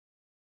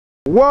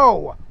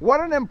Whoa, what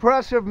an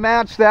impressive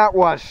match that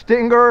was.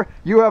 Stinger,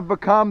 you have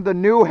become the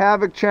new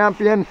Havoc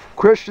champion.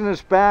 Christian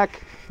is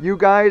back. You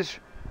guys,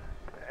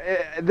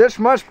 this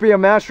must be a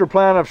master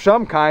plan of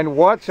some kind.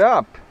 What's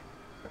up?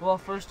 Well,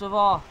 first of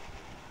all,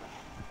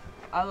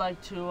 I'd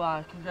like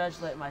to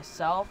congratulate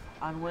myself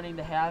on winning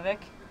the Havoc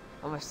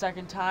on my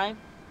second time.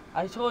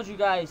 I told you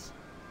guys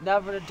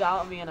never to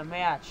doubt me in a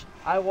match.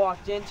 I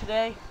walked in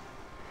today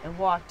and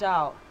walked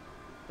out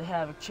the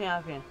Havoc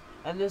champion,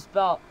 and this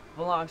belt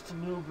belongs to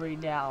New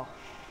Breed now.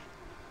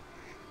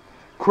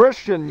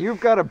 Christian, you've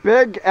got a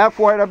big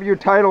FYW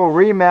title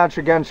rematch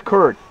against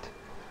Kurt.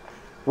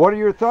 What are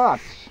your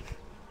thoughts?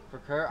 For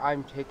Kurt,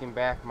 I'm taking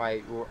back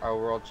our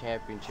world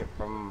championship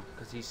from him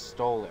because he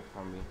stole it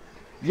from me.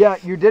 Yeah,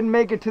 you didn't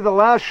make it to the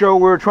last show.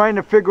 We were trying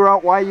to figure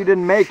out why you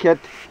didn't make it,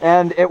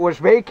 and it was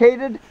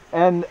vacated,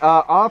 and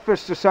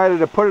Office decided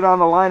to put it on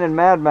the line in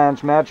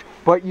Madman's match,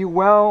 but you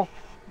will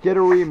get a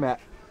rematch.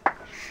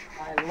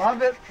 I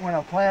love it when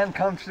a plan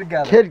comes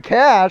together. Kid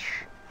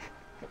Cash,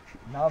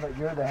 now that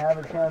you're the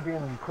Havoc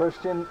champion, and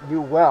Christian,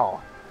 you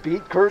will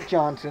beat Kurt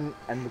Johnson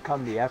and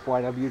become the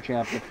FYW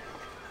champion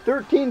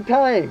 13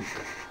 times.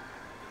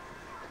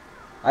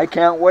 I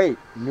can't wait.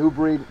 New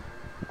Breed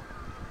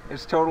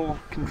is total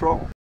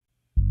control.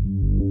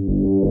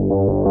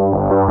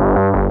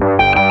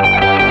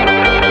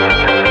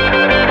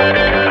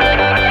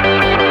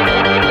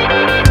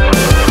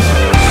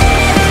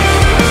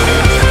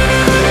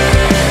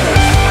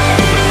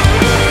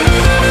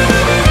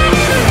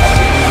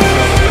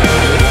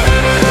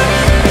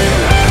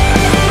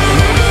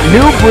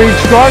 New Breed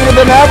stronger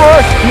than ever.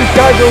 These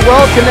guys are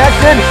well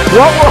connected.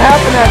 What will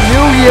happen at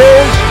New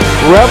Year's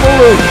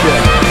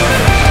Revolution?